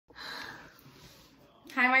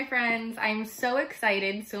Hi, my friends. I'm so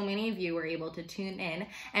excited so many of you were able to tune in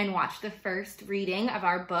and watch the first reading of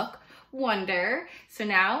our book, Wonder. So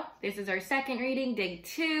now this is our second reading, Dig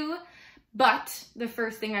 2. But the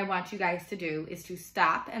first thing I want you guys to do is to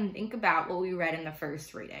stop and think about what we read in the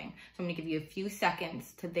first reading. So I'm going to give you a few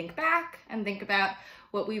seconds to think back and think about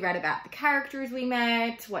what we read about the characters we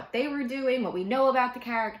met, what they were doing, what we know about the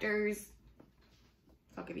characters.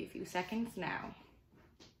 I'll give you a few seconds now.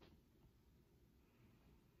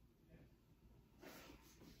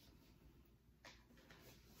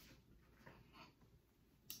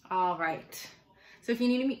 All right, so if you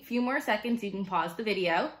need a few more seconds, you can pause the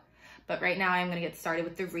video, but right now I'm gonna get started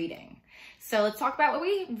with the reading. So let's talk about what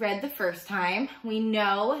we read the first time. We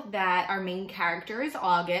know that our main character is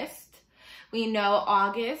August. We know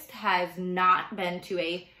August has not been to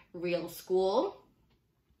a real school.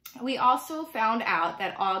 We also found out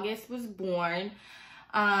that August was born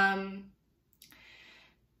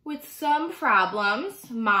with some problems.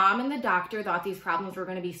 Mom and the doctor thought these problems were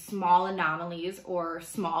going to be small anomalies or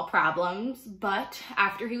small problems, but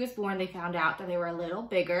after he was born, they found out that they were a little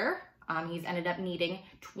bigger. He's ended up needing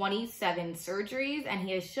 27 surgeries, and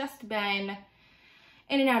he has just been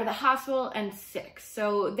in and out of the hospital and sick.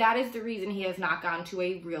 So that is the reason he has not gone to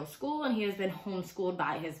a real school, and he has been homeschooled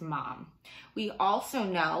by his mom. We also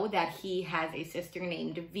know that he has a sister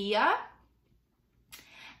named Via,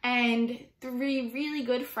 and 3 really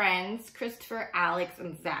good friends, Christopher, Alex,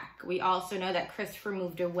 and Zach. We also know that Christopher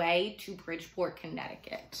moved away to Bridgeport,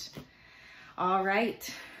 Connecticut. All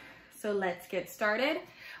right, so let's get started.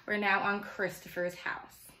 We're now on Christopher's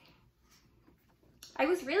house. I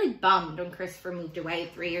was really bummed when Christopher moved away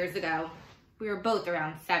 3 years ago. We were both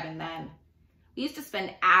around 7 then. We used to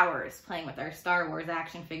spend hours playing with our Star Wars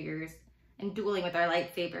action figures and dueling with our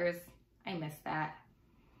lightsabers. I miss that.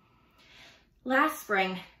 Last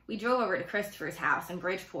spring, we drove over to Christopher's house in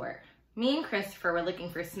Bridgeport. Me and Christopher were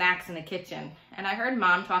looking for snacks in the kitchen, and I heard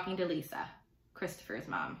Mom talking to Lisa, Christopher's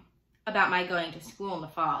mom, about my going to school in the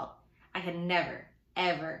fall. I had never,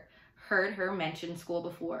 ever heard her mention school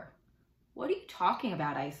before. "What are you talking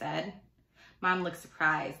about?" I said. Mom looked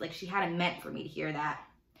surprised, like she hadn't meant for me to hear that.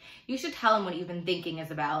 "You should tell him what you've been thinking,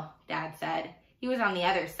 Isabel," Dad said. He was on the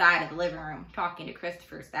other side of the living room, talking to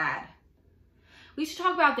Christopher's dad. "We should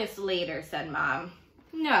talk about this later," said Mom.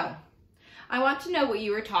 "No, I want to know what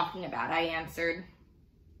you were talking about," I answered.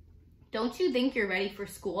 "Don't you think you're ready for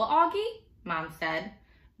school, Augie?" Mom said.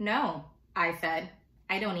 "No," I said.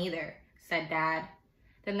 "I don't either," said Dad.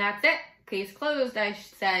 "Then that's it. Case closed," I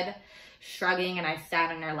said, shrugging, and I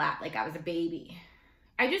sat in her lap like I was a baby.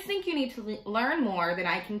 "I just think you need to learn more than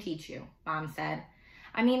I can teach you," Mom said.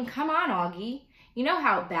 "I mean, come on, Augie. You know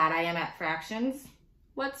how bad I am at fractions."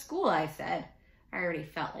 "What school?" I said. I already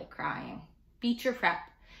felt like crying. "Beecher Prep,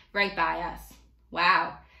 right by us."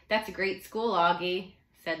 "Wow, that's a great school, Augie,"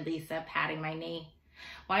 said Lisa, patting my knee.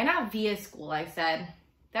 "Why not Via School?" I said.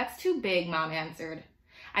 "That's too big," Mom answered.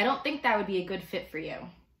 "I don't think that would be a good fit for you."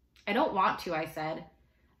 "I don't want to," I said.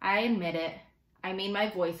 I admit it. I made my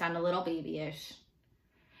voice sound a little babyish.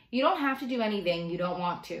 "You don't have to do anything you don't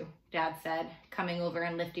want to," Dad said, coming over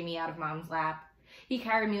and lifting me out of Mom's lap. He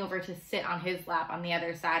carried me over to sit on his lap on the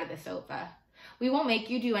other side of the sofa. "We won't make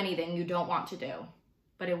you do anything you don't want to do."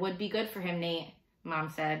 "But it would be good for him, Nate," Mom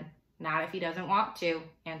said. "Not if he doesn't want to,"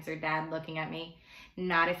 answered Dad, looking at me.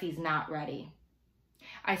 "Not if he's not ready."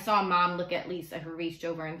 I saw Mom look at Lisa, who reached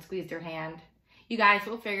over and squeezed her hand. "You guys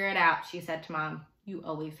will figure it out," she said to Mom. "You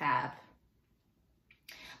always have."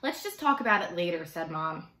 "Let's just talk about it later," said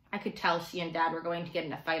Mom. I could tell she and Dad were going to get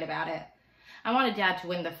in a fight about it. I wanted Dad to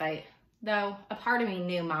win the fight, though a part of me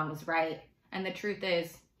knew Mom was right, and the truth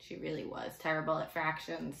is, she really was terrible at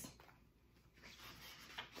fractions.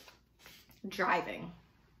 Driving.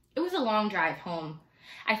 It was a long drive home.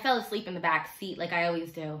 I fell asleep in the back seat like I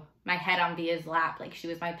always do, my head on Via's lap like she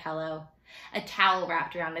was my pillow, a towel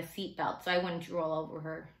wrapped around the seat belt so I wouldn't roll over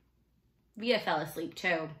her. Via fell asleep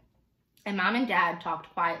too, and Mom and Dad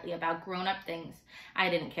talked quietly about grown-up things I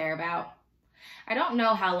didn't care about. I don't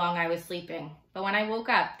know how long I was sleeping, but when I woke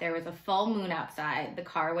up, there was a full moon outside the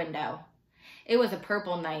car window. It was a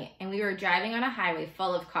purple night, and we were driving on a highway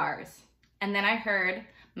full of cars. And then I heard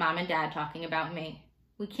Mom and Dad talking about me.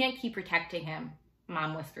 "We can't keep protecting him,"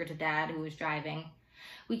 Mom whispered to Dad, who was driving.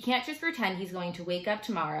 "We can't just pretend he's going to wake up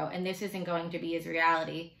tomorrow and this isn't going to be his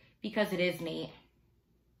reality, because it is, Nate.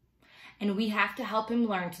 And we have to help him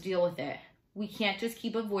learn to deal with it. We can't just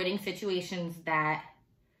keep avoiding situations that..."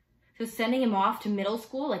 "So sending him off to middle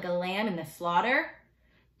school like a lamb in the slaughter?"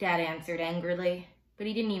 Dad answered angrily, but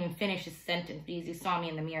he didn't even finish his sentence because he saw me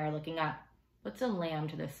in the mirror looking up. "What's a lamb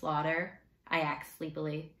to the slaughter?" I asked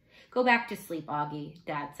sleepily. Go back to sleep, Augie,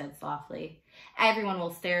 Dad said softly. Everyone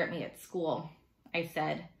will stare at me at school, I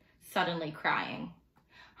said, suddenly crying.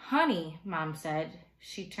 Honey, Mom said.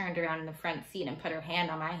 She turned around in the front seat and put her hand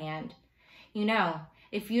on my hand. You know,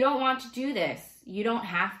 if you don't want to do this, you don't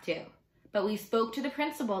have to. But we spoke to the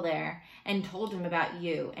principal there and told him about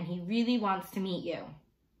you, and he really wants to meet you.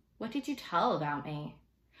 What did you tell about me?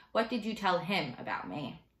 What did you tell him about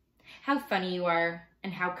me? How funny you are,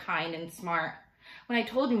 and how kind and smart. When I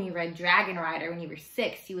told him you read Dragon Rider when you were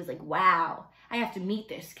 6, he was like, wow, I have to meet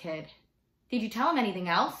this kid. Did you tell him anything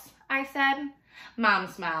else? I said. Mom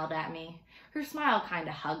smiled at me. Her smile kind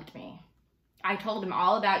of hugged me. I told him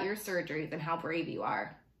all about your surgeries and how brave you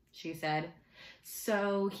are, she said.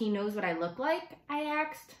 So he knows what I look like? I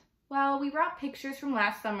asked. Well, we brought pictures from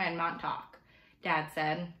last summer in Montauk, Dad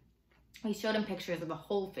said. We showed him pictures of the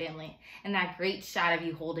whole family and that great shot of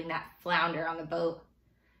you holding that flounder on the boat.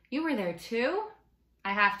 You were there too?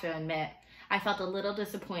 I have to admit, I felt a little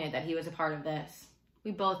disappointed that he was a part of this.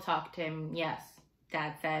 We both talked to him, yes,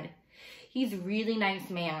 Dad said. He's a really nice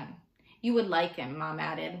man. You would like him, Mom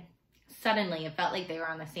added. Suddenly, it felt like they were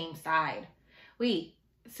on the same side. Wait,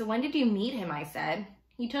 so when did you meet him, I said.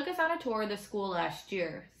 He took us on a tour of the school last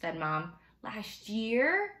year, said Mom. Last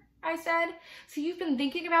year? I said. So you've been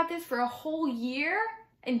thinking about this for a whole year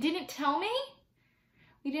and didn't tell me?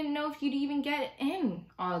 We didn't know if you'd even get in,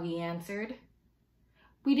 Augie answered.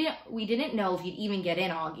 We didn't know if you'd even get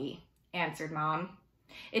in, Augie, answered Mom.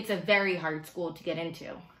 It's a very hard school to get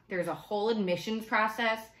into. There's a whole admissions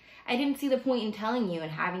process. I didn't see the point in telling you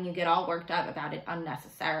and having you get all worked up about it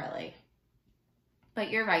unnecessarily.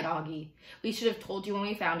 But you're right, Augie. We should have told you when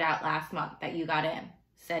we found out last month that you got in,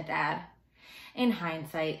 said Dad. In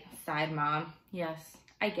hindsight, sighed Mom. Yes,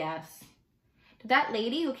 I guess. Did that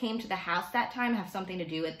lady who came to the house that time have something to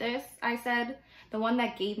do with this? I said. The one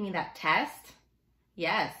that gave me that test?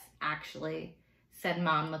 Yes, actually, said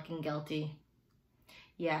Mom, looking guilty.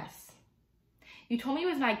 Yes. You told me it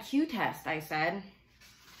was an IQ test, I said.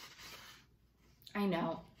 I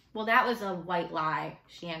know. Well, that was a white lie,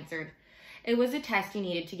 she answered. It was a test you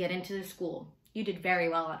needed to get into the school. You did very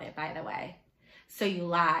well on it, by the way. So you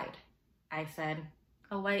lied, I said.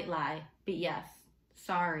 A white lie, but yes,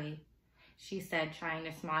 sorry, she said, trying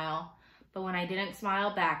to smile. But when I didn't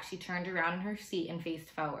smile back, she turned around in her seat and faced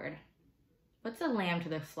forward. What's a lamb to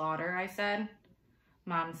the slaughter, I said.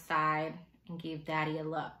 Mom sighed and gave Daddy a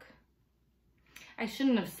look. I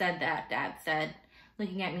shouldn't have said that, Dad said,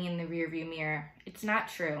 looking at me in the rearview mirror. It's not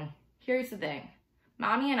true. Here's the thing.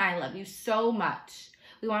 Mommy and I love you so much.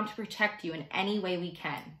 We want to protect you in any way we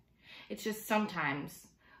can. It's just sometimes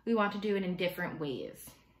we want to do it in different ways.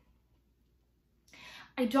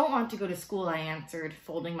 I don't want to go to school, I answered,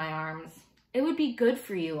 folding my arms. It would be good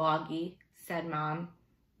for you, Augie, said Mom.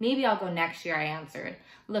 Maybe I'll go next year, I answered,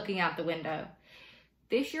 looking out the window.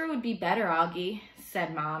 This year would be better, Augie,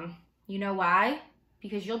 said Mom. You know why?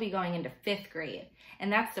 Because you'll be going into 5th grade,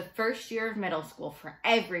 and that's the first year of middle school for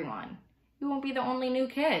everyone. You won't be the only new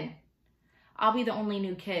kid. I'll be the only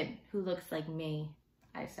new kid who looks like me,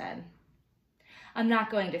 I said. I'm not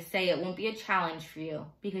going to say it won't be a challenge for you,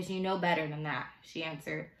 because you know better than that, she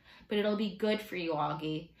answered. But it'll be good for you,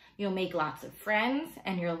 Augie. You'll make lots of friends,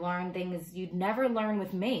 and you'll learn things you'd never learn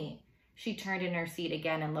with me. She turned in her seat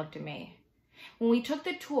again and looked at me. When we took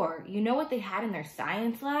the tour, you know what they had in their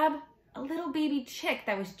science lab? A little baby chick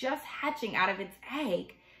that was just hatching out of its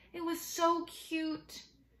egg. It was so cute.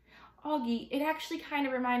 Augie, it actually kind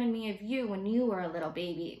of reminded me of you when you were a little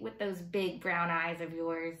baby with those big brown eyes of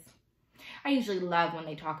yours. I usually love when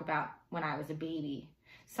they talk about when I was a baby.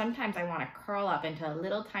 Sometimes I want to curl up into a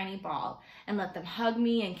little tiny ball and let them hug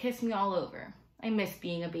me and kiss me all over. I miss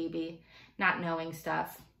being a baby, not knowing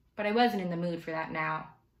stuff, but I wasn't in the mood for that now.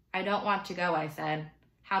 I don't want to go, I said.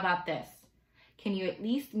 How about this? Can you at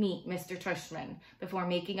least meet Mr. Tushman before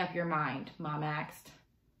making up your mind, Mom asked.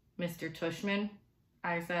 Mr. Tushman?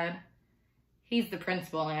 I said. He's the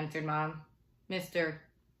principal, answered Mom. Mr.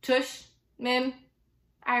 Tushman?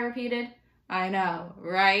 I repeated. I know,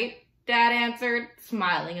 right? Dad answered,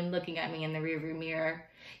 smiling and looking at me in the rearview mirror.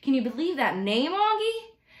 Can you believe that name, Augie?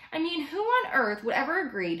 I mean, who on earth would ever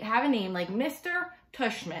agree to have a name like Mr.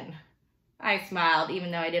 Tushman? I smiled,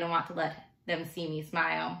 even though I didn't want to let them see me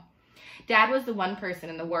smile. Dad was the one person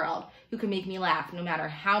in the world who could make me laugh no matter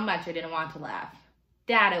how much I didn't want to laugh.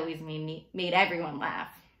 Dad always made everyone laugh.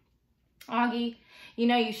 Augie, you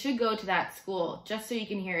know you should go to that school just so you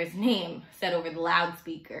can hear his name said over the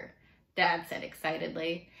loudspeaker, Dad said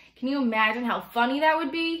excitedly. Can you imagine how funny that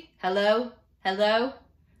would be? Hello? Hello?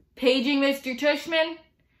 Paging Mr. Tushman?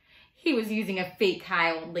 He was using a fake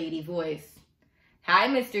high old lady voice. Hi,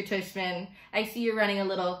 Mr. Tushman. I see you're running a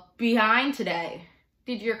little behind today.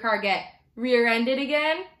 Did your car get rear-ended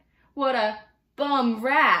again? What a bum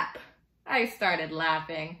rap. I started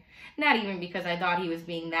laughing. Not even because I thought he was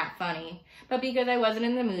being that funny, but because I wasn't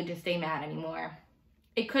in the mood to stay mad anymore.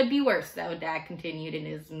 It could be worse, though, Dad continued in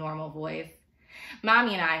his normal voice.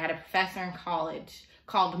 Mommy and I had a professor in college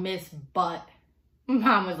called Miss Butt.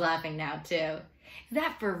 Mom was laughing now, too. Is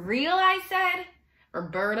that for real, I said?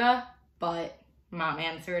 Roberta Butt, Mom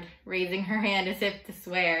answered, raising her hand as if to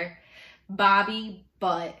swear. Bobby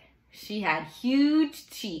Butt. She had huge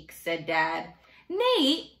cheeks, said Dad.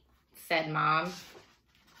 Nate, said Mom.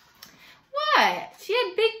 What? She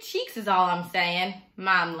had big cheeks is all I'm saying.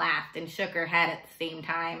 Mom laughed and shook her head at the same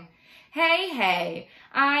time. Hey,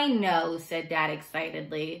 I know, said Dad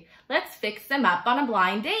excitedly. Let's fix them up on a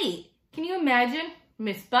blind date. Can you imagine?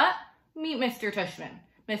 Miss Butt, meet Mr. Tushman.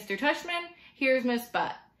 Mr. Tushman, here's Miss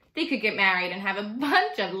Butt. They could get married and have a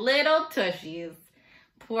bunch of little tushies.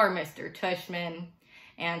 Poor Mr. Tushman,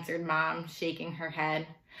 answered Mom, shaking her head.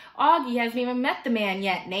 Augie hasn't even met the man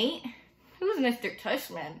yet, Nate. Who's Mr.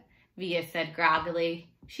 Tushman? Via said groggily.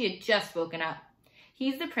 She had just woken up.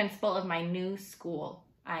 He's the principal of my new school,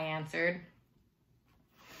 I answered.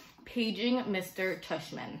 Paging Mr.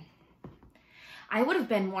 Tushman. I would have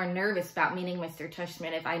been more nervous about meeting Mr.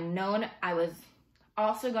 Tushman if I'd known I was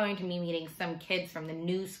also going to be meeting some kids from the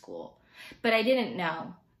new school, but I didn't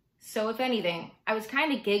know. So if anything, I was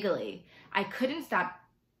kind of giggly. I couldn't stop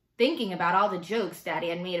thinking about all the jokes Daddy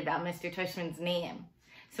had made about Mr. Tushman's name.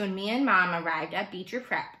 So when me and Mom arrived at Beecher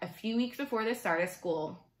Prep a few weeks before the start of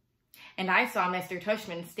school, and I saw Mr.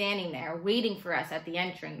 Tushman standing there waiting for us at the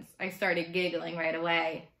entrance, I started giggling right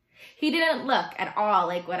away. He didn't look at all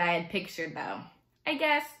like what I had pictured, though. I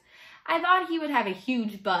guess I thought he would have a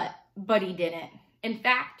huge butt, but he didn't. In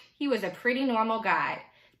fact, he was a pretty normal guy,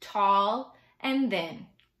 tall and thin,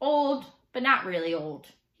 old, but not really old.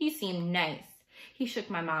 He seemed nice. He shook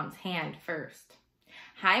my mom's hand first.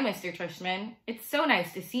 Hi, Mr. Tushman. It's so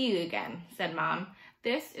nice to see you again, said Mom.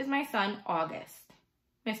 This is my son, August.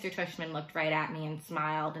 Mr. Tushman looked right at me and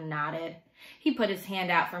smiled and nodded. He put his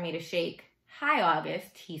hand out for me to shake. Hi,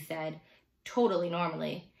 August, he said, totally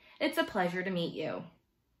normally. It's a pleasure to meet you.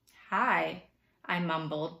 Hi, I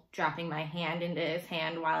mumbled, dropping my hand into his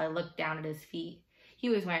hand while I looked down at his feet. He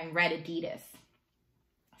was wearing red Adidas.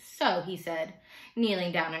 So, he said,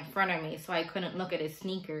 kneeling down in front of me so I couldn't look at his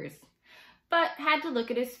sneakers, but had to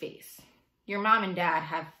look at his face. Your mom and dad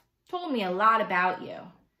have told me a lot about you.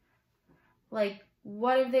 Like,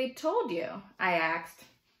 what have they told you? I asked.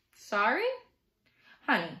 Sorry?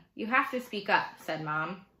 Honey, you have to speak up, said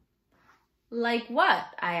Mom. Like what?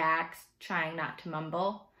 I asked, trying not to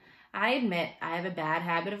mumble. I admit I have a bad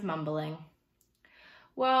habit of mumbling.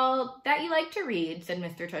 Well, that you like to read, said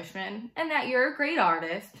Mr. Tushman, and that you're a great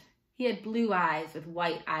artist. He had blue eyes with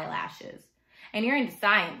white eyelashes. And you're into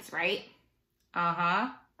science, right? Uh-huh,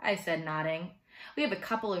 I said, nodding. We have a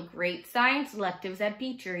couple of great science electives at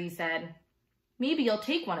Beecher, he said. Maybe you'll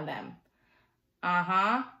take one of them.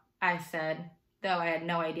 Uh-huh, I said, though I had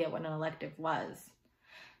no idea what an elective was.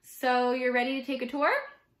 So you're ready to take a tour?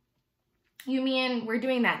 You mean we're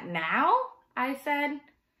doing that now? I said.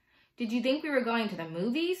 Did you think we were going to the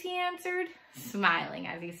movies? He answered, smiling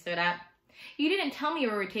as he stood up. You didn't tell me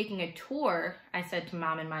we were taking a tour, I said to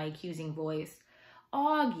Mom in my accusing voice.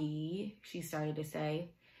 Augie, she started to say.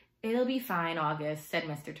 It'll be fine, August, said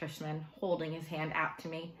Mr. Tushman, holding his hand out to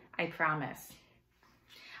me. I promise.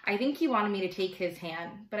 I think he wanted me to take his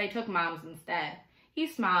hand, but I took Mom's instead. He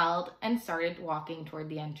smiled and started walking toward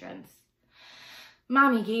the entrance.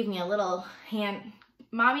 Mommy gave my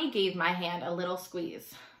hand a little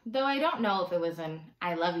squeeze, though I don't know if it was an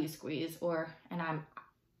I love you squeeze or an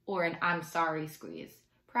I'm sorry squeeze.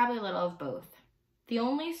 Probably a little of both. The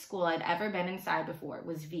only school I'd ever been inside before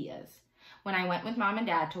was Via's, when I went with Mom and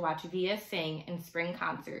Dad to watch Via sing in spring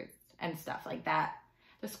concerts and stuff like that.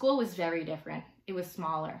 The school was very different. It was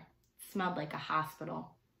smaller. It smelled like a hospital.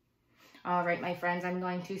 All right, my friends, I'm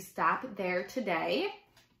going to stop there today.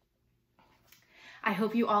 I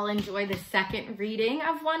hope you all enjoy the second reading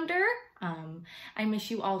of Wonder. I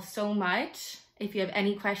miss you all so much. If you have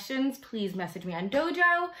any questions, please message me on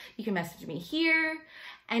Dojo. You can message me here,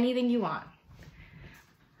 anything you want.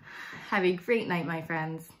 Have a great night, my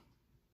friends.